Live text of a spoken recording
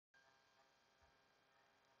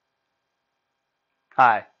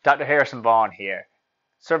Hi, Dr. Harrison Vaughn here,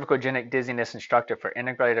 Cervicogenic Dizziness Instructor for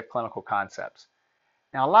Integrative Clinical Concepts.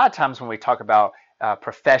 Now, a lot of times when we talk about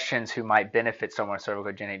professions who might benefit someone with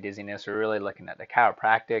cervicogenic dizziness, we're really looking at the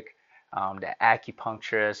chiropractic, the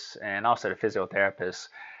acupuncturist, and also the physiotherapist.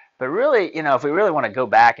 But really, if we really want to go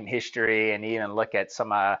back in history and even look at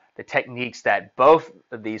some of the techniques that both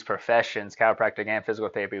of these professions, chiropractic and physical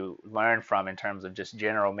therapy, learn from in terms of just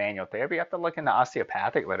general manual therapy, you have to look in the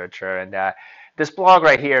osteopathic literature. And this blog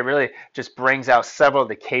right here really just brings out several of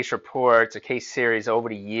the case reports, a case series over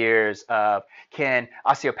the years of can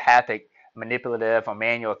osteopathic manipulative or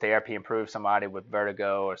manual therapy improve somebody with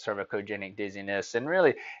vertigo or cervicogenic dizziness. And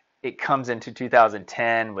really, it comes into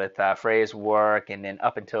 2010 with Frey's work, and then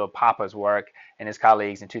up until Papa's work and his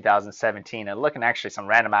colleagues in 2017, and looking actually some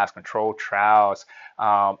randomized controlled trials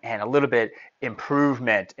and a little bit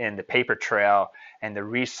improvement in the paper trail and the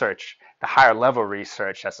research, the higher level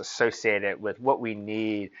research that's associated with what we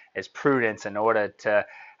need as prudence in order to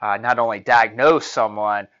not only diagnose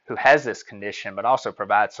someone who has this condition, but also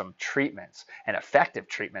provide some treatments and effective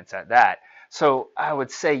treatments at that. So I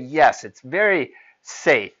would say yes, it's very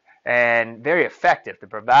safe and very effective to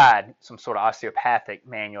provide some sort of osteopathic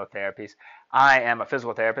manual therapies. I am a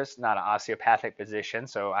physical therapist, not an osteopathic physician,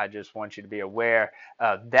 so I just want you to be aware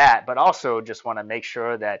of that, but also just want to make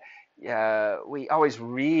sure that we always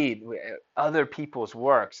read other people's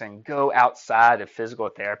works and go outside of physical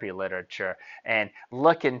therapy literature and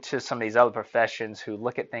look into some of these other professions who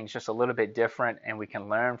look at things just a little bit different, and we can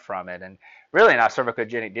learn from it. And really, in our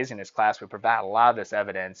cervicogenic dizziness class, we provide a lot of this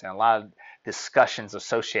evidence and a lot of discussions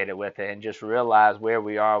associated with it, and just realize where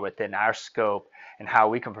we are within our scope and how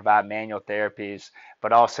we can provide manual therapies,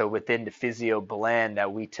 but also within the physio blend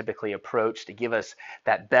that we typically approach to give us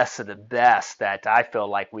that best of the best that I feel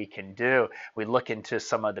like we can do. We look into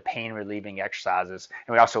some of the pain relieving exercises,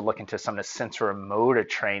 and we also look into some of the sensorimotor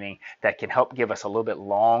training that can help give us a little bit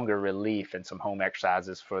longer relief and some home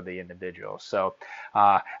exercises for the individual. So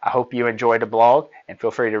I hope you enjoyed the blog, and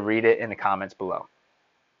feel free to read it in the comments below.